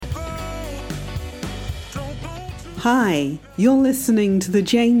Hi, you're listening to the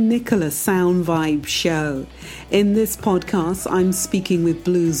Jane Nicholas Sound Vibe Show. In this podcast, I'm speaking with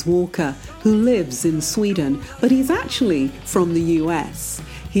Blues Walker, who lives in Sweden, but he's actually from the US.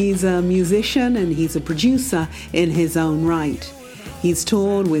 He's a musician and he's a producer in his own right. He's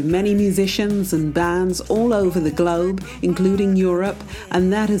toured with many musicians and bands all over the globe, including Europe,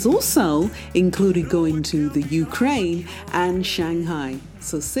 and that has also included going to the Ukraine and Shanghai.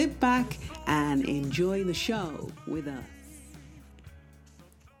 So sit back and enjoy the show with us.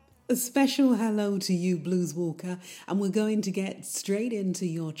 A special hello to you, Blues Walker, and we're going to get straight into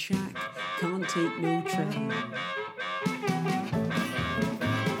your track, Can't Take No Train.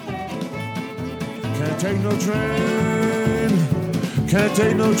 Can't take no train, can't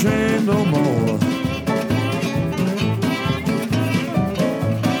take no train no more.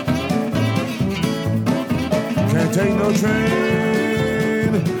 Can't take no train,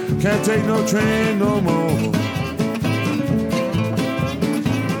 can't take no train no more.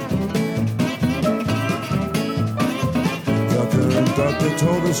 The conductor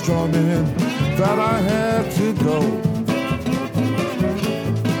told the strong man that I had to go.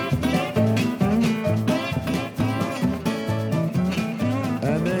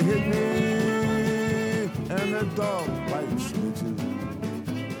 And they hit me, and the dog bites me too.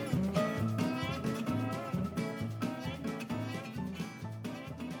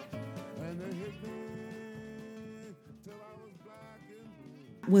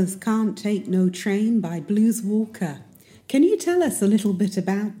 Was Can't Take No Train by Blues Walker. Can you tell us a little bit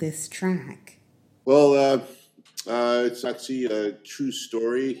about this track? Well, it's actually a true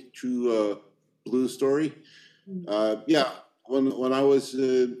story, true blues story. Yeah, when I was,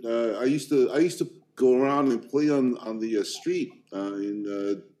 I used to go around and play on the street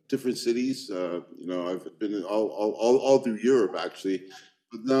in different cities. I've been all through Europe actually,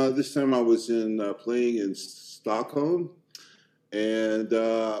 but this time I was playing in Stockholm. And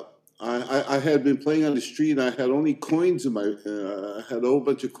I had been playing on the street. And I had only coins in my. I had a whole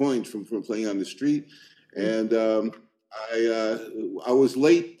bunch of coins from playing on the street, and I was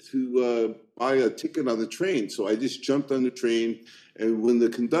late to buy a ticket on the train. So I just jumped on the train, and when the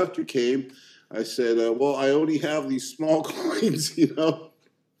conductor came, I said, "Well, I only have these small coins,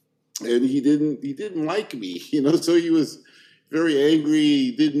 And he didn't like me, So he was very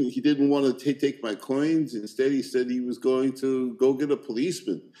angry. He didn't want to take my coins. Instead, he said he was going to go get a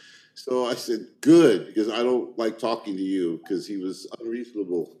policeman. So I said, good, because I don't like talking to you, because he was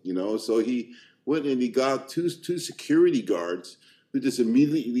unreasonable, So he went and he got two security guards who just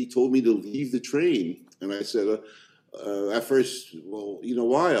immediately told me to leave the train. And I said, at first, well,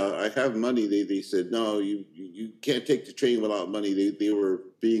 why? I have money. They said, no, you can't take the train without money. They were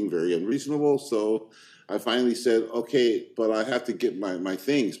being very unreasonable. So I finally said, okay, but I have to get my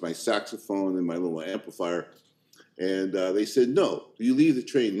things, my saxophone and my little amplifier. And they said, no, you leave the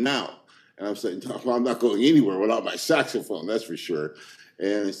train now. And I said, no, I'm not going anywhere without my saxophone, that's for sure.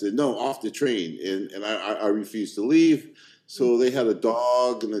 And they said, no, off the train. And I refused to leave. So they had a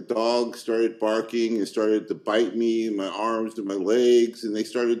dog, and the dog started barking and started to bite me in my arms and my legs. And they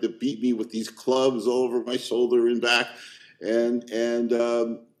started to beat me with these clubs over my shoulder and back.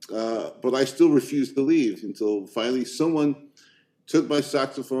 But I still refused to leave until finally someone took my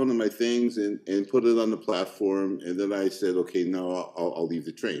saxophone and my things and put it on the platform. And then I said, okay, no, I'll leave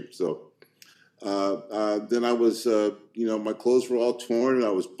the train. So then I was, my clothes were all torn and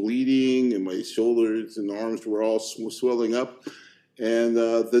I was bleeding and my shoulders and arms were all swelling up. And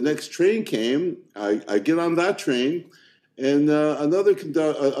the next train came. I get on that train. And another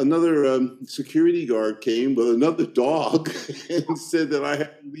security guard came with another dog and said that I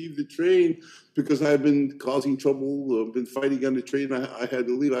had to leave the train because I had been causing trouble, been fighting on the train. I had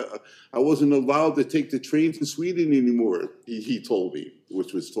to leave. I wasn't allowed to take the train to Sweden anymore, he told me,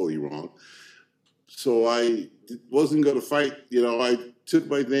 which was totally wrong. So I wasn't going to fight. I took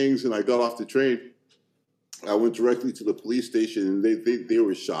my things and I got off the train. I went directly to the police station and they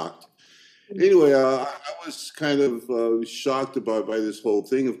were shocked. Anyway, I was kind of shocked by this whole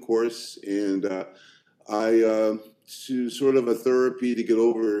thing, of course, and I to sort of a therapy to get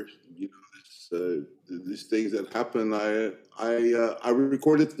over these things that happened. I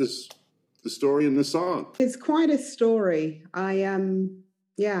recorded the story in the song. It's quite a story.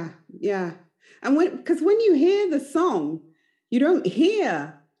 Yeah, and because when you hear the song, you don't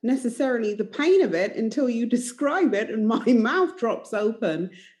hear necessarily the pain of it until you describe it, and my mouth drops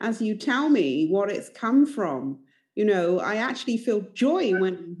open as you tell me what it's come from. I actually feel joy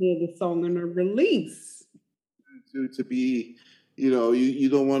when I hear the song and a release. To be you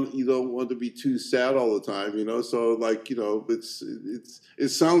don't want to be too sad all the time, So like, it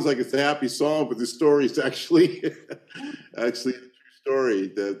sounds like it's a happy song, but the story is actually actually a true story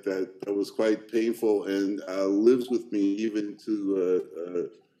that was quite painful and lives with me even to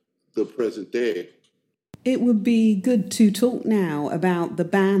the present day. It would be good to talk now about the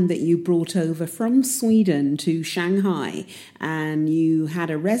band that you brought over from Sweden to Shanghai, and you had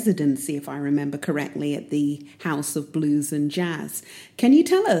a residency, if I remember correctly, at the House of Blues and Jazz. Can you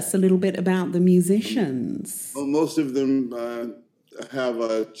tell us a little bit about the musicians? Well, most of them have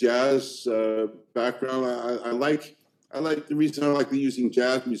a jazz background. I like the reason I like using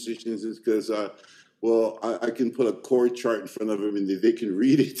jazz musicians is because I can put a chord chart in front of them and they can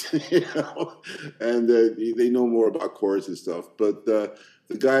read it, and they know more about chords and stuff. But the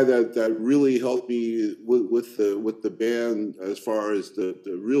guy that really helped me with the band as far as the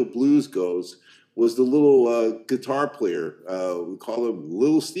real blues goes was the little guitar player. We call him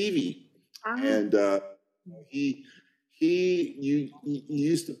Little Stevie, and he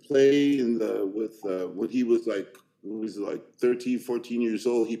used to play when he was like. He was 13, 14 years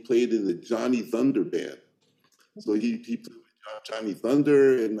old. He played in the Johnny Thunder band. So he played with Johnny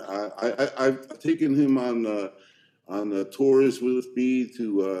Thunder, and I've taken him on tours with me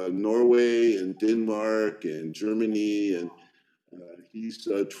to Norway and Denmark and Germany, and he's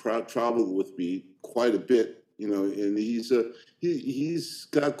traveled with me quite a bit, and he's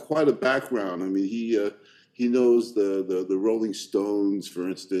got quite a background. I mean, he knows the Rolling Stones, for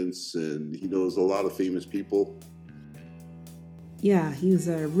instance, and he knows a lot of famous people. Yeah, he was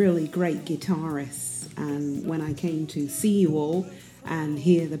a really great guitarist, and when I came to see you all and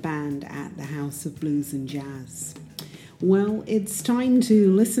hear the band at the House of Blues and Jazz. Well, it's time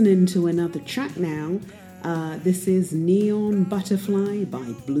to listen into another track now. This is Neon Butterfly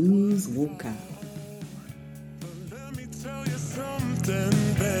by Blues Walker. Let me tell you something,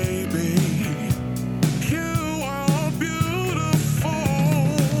 baby. You are beautiful,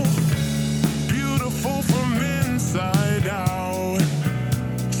 beautiful from inside out.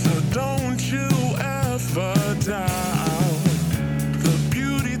 Don't you ever doubt the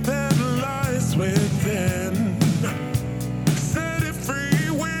beauty that lies within. Set it free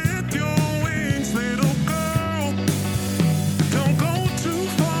with your wings, little girl. Don't go too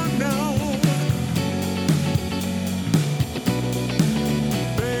far now.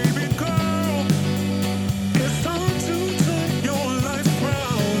 Baby girl, it's time to turn your life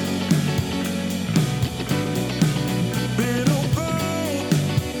round. Little girl,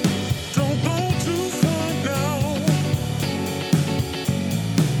 don't go too far now.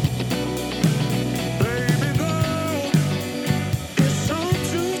 Baby girl, it's time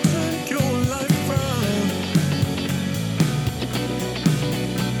to turn your life round.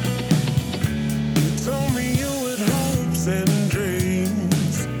 You told me you had hopes and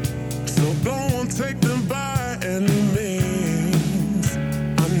dreams, so go and take them by any means.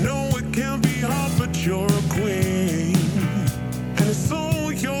 I know it can be hard, but you're a queen, and it's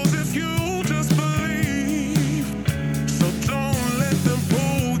all yours if you just believe. So don't let them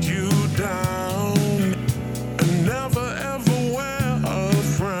pull you down, and never ever wear a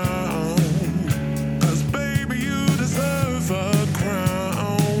frown. 'Cause baby, you deserve a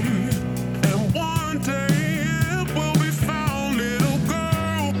crown, and one day it will be found. Little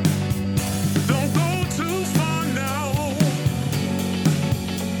girl, don't go too far now.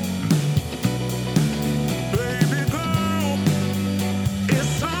 Baby girl,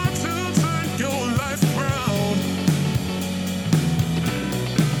 it's time to turn your life round.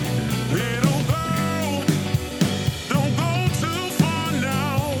 Little girl, don't go too far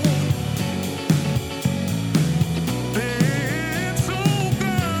now. Little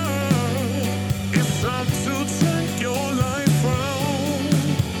girl, it's time to turn your life round.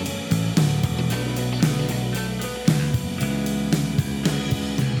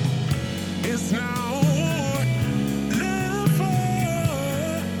 It's now or never.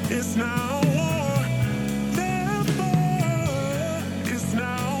 It's now or never. It's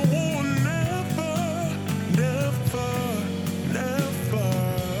now or never. Never, never.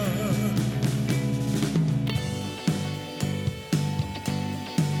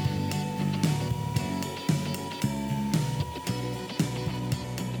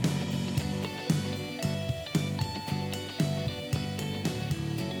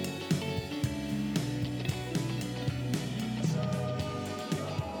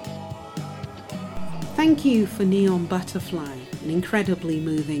 Thank you for Neon Butterfly, an incredibly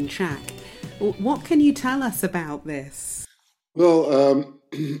moving track. What can you tell us about this? Well,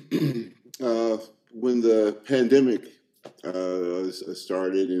 when the pandemic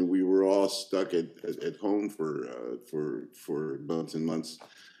started, and we were all stuck at home for months and months.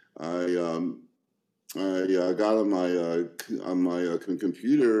 I got on my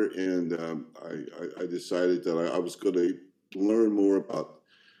computer, and I decided that I was going to learn more about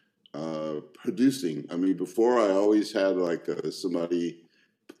producing. I mean, before I always had like somebody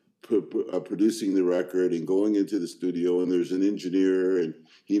producing the record and going into the studio, and there's an engineer, and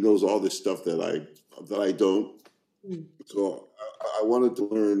he knows all this stuff that I don't. So I wanted to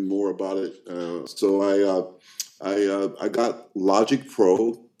learn more about it. So I got Logic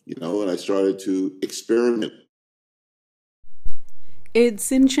Pro, and I started to experiment.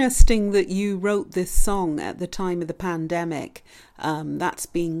 It's interesting that you wrote this song at the time of the pandemic. That's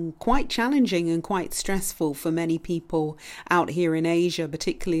been quite challenging and quite stressful for many people out here in Asia,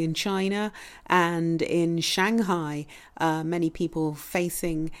 particularly in China and in Shanghai. Many people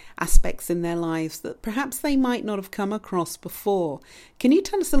facing aspects in their lives that perhaps they might not have come across before. Can you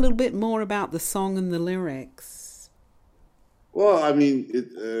tell us a little bit more about the song and the lyrics? Well, I mean,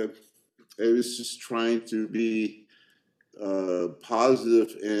 it was just trying to be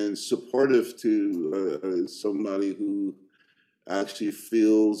positive and supportive to somebody who actually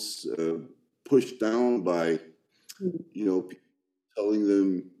feels pushed down by, people telling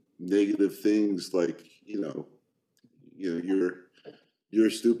them negative things like, you're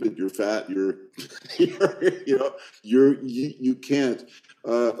stupid, you're fat, you can't.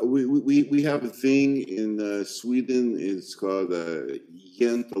 We have a thing in Sweden. It's called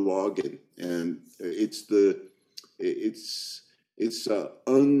Jantelagen, and it's an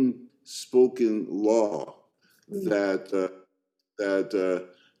unspoken law that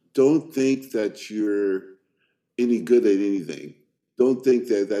don't think that you're any good at anything. Don't think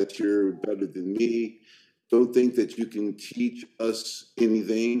that you're better than me. Don't think that you can teach us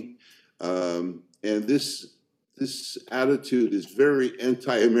anything. And this attitude is very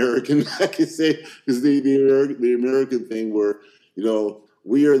anti-American, I can say, because the American thing where,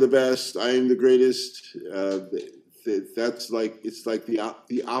 we are the best, I am the greatest. That's like, it's like the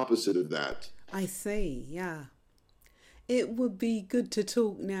opposite of that. I see, yeah. It would be good to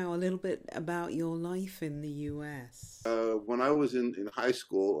talk now a little bit about your life in the US. When I was in high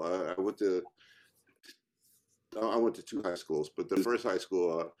school, I went to two high schools, but the first high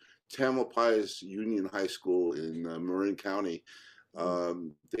school, Tamalpais Union High School in Marin County, they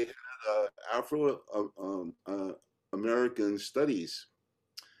had Afro-American Studies.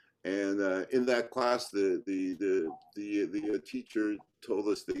 And in that class, the teacher told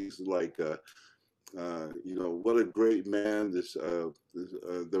us things like, what a great man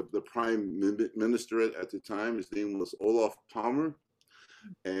the prime minister at the time. His name was Olof Palme,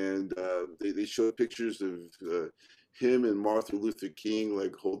 and they showed pictures of him and Martin Luther King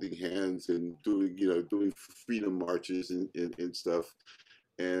like holding hands and doing freedom marches and stuff,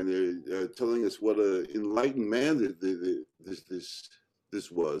 and they're telling us what an enlightened man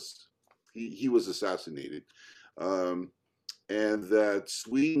this was. He was assassinated, and that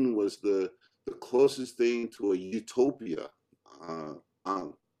Sweden was the closest thing to a utopia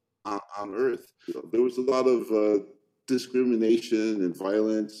on Earth. There was a lot of discrimination and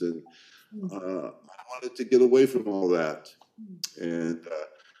violence, and I wanted to get away from all that. And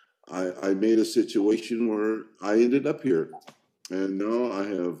I made a situation where I ended up here, and now I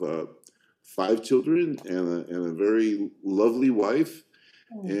have 5 children and a very lovely wife.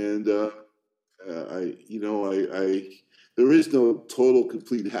 And there is no total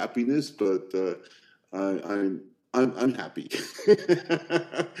complete happiness, but I'm happy.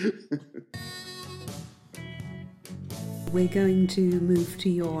 We're going to move to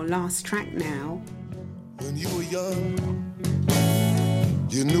your last track now. When you were young,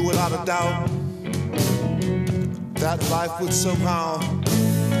 you knew without a doubt that life would somehow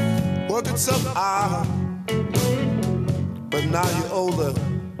work itself out. But now you're older,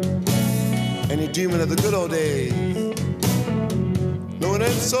 and you're dreaming of the good old days. No, it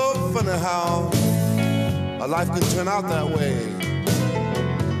ain't so funny how a life can turn out that way.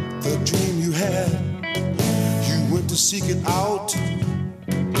 The dream you had, you went to seek it out,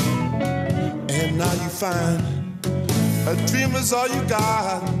 and now you find a dream is all you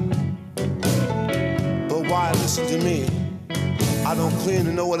got. But why listen to me? I don't claim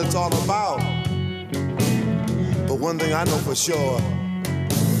to know what it's all about. But one thing I know for sure,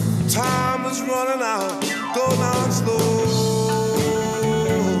 time is running out, go down slow.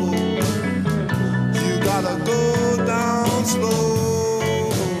 You gotta go down slow.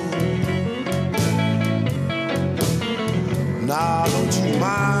 Now don't you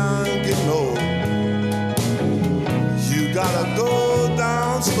mind getting old. You gotta go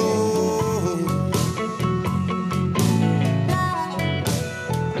down slow.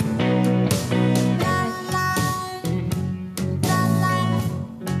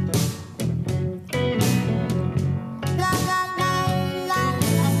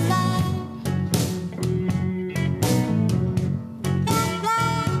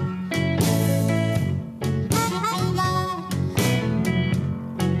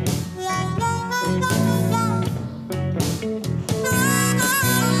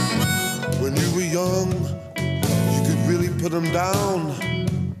 young, you could really put them down.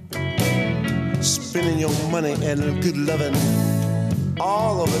 Spending your money and good loving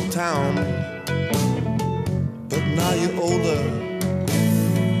all over town. But now you're older,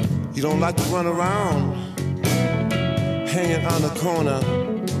 you don't like to run around, hanging on the corner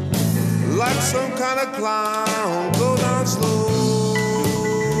like some kind of clown. Go down slow,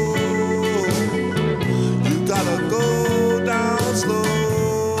 you gotta go down slow.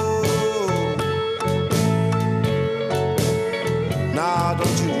 Now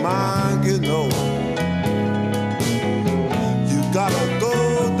don't you mind getting old, you gotta go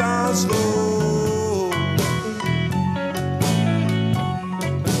down slow.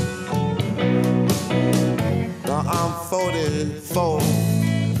 Now I'm 44,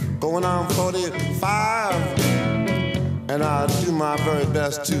 going on 45, and I do my very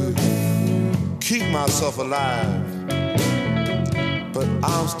best to keep myself alive. But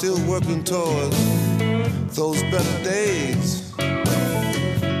I'm still working towards those better days.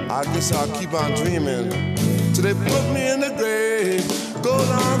 I guess I'll keep on dreaming till they put me in the grave. Go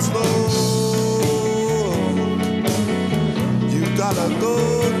down slow, you gotta go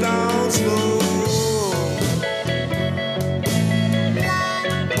down slow.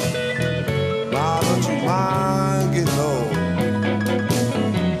 Now don't you mind getting old,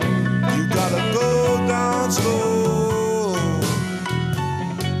 you gotta go down slow.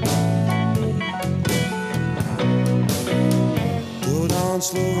 Go down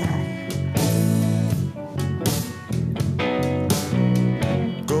slow,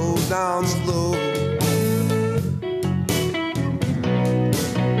 go down slow.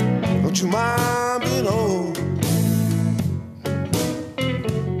 Don't you mind being old,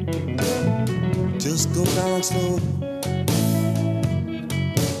 just go down slow.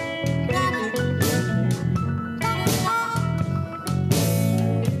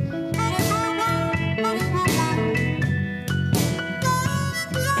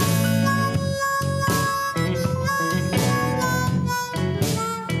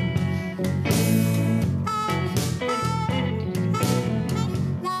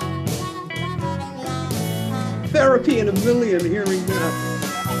 Therapy in a million hearing that.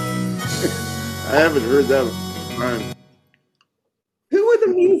 I haven't heard that in a long time. Who were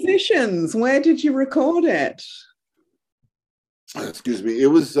the musicians? Where did you record it? Excuse me. It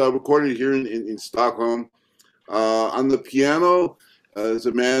was recorded here in Stockholm. On the piano is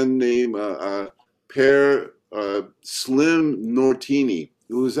a man named Per Slim Nortini,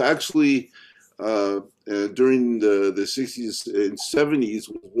 who was actually during the 60s and 70s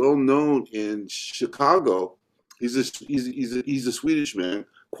was well known in Chicago. He's a Swedish man,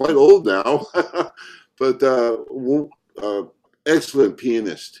 quite old now, but excellent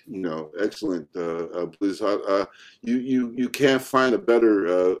pianist. You know, excellent blues. You can't find a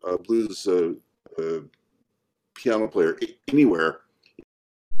better blues piano player anywhere.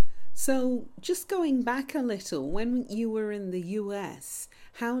 So, just going back a little, when you were in the US,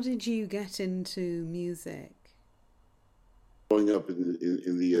 how did you get into music? Growing up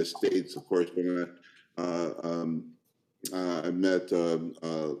in the States, of course, when I met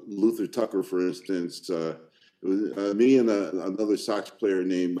Luther Tucker, for instance. It was me and another sax player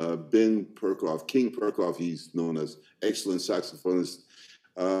named Ben Perkoff, King Perkoff. He's known as excellent saxophonist.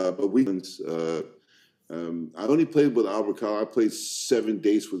 But I only played with Albert Cal. I played 7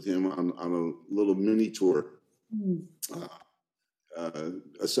 dates with him on a little mini tour, a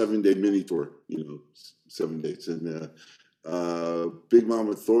 7-day mini tour. 7 dates. And Big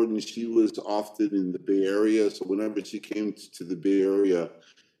Mama Thornton, she was often in the Bay Area, so whenever she came to the Bay Area,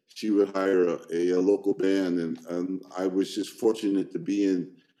 she would hire a local band, and I was just fortunate to be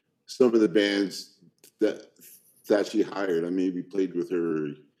in some of the bands that she hired. I maybe played with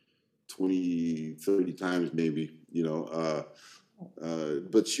her 20, 30 times, maybe,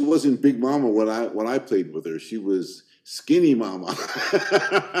 but she wasn't Big Mama when I played with her. She was Skinny Mama.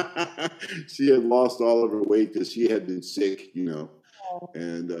 She had lost all of her weight because she had been sick,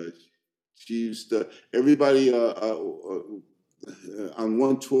 and she used to, everybody on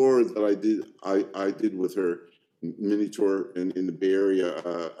one tour that I did with her, mini tour in the Bay Area,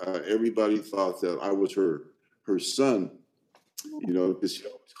 everybody thought that I was her son, because she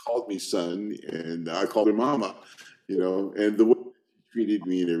always called me son, and I called her Mama, and the way she treated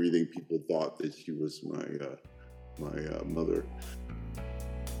me and everything, people thought that she was my mother.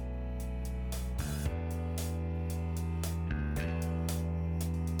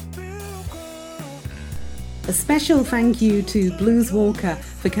 A special thank you to Blues Walker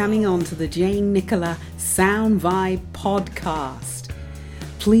for coming on to the Jane Nicola Sound Vibe podcast.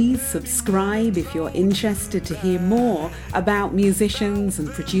 Please subscribe if you're interested to hear more about musicians and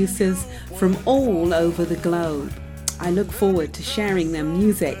producers from all over the globe. I look forward to sharing their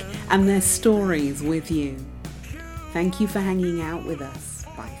music and their stories with you. Thank you for hanging out with us.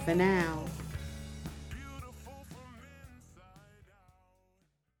 Bye for now.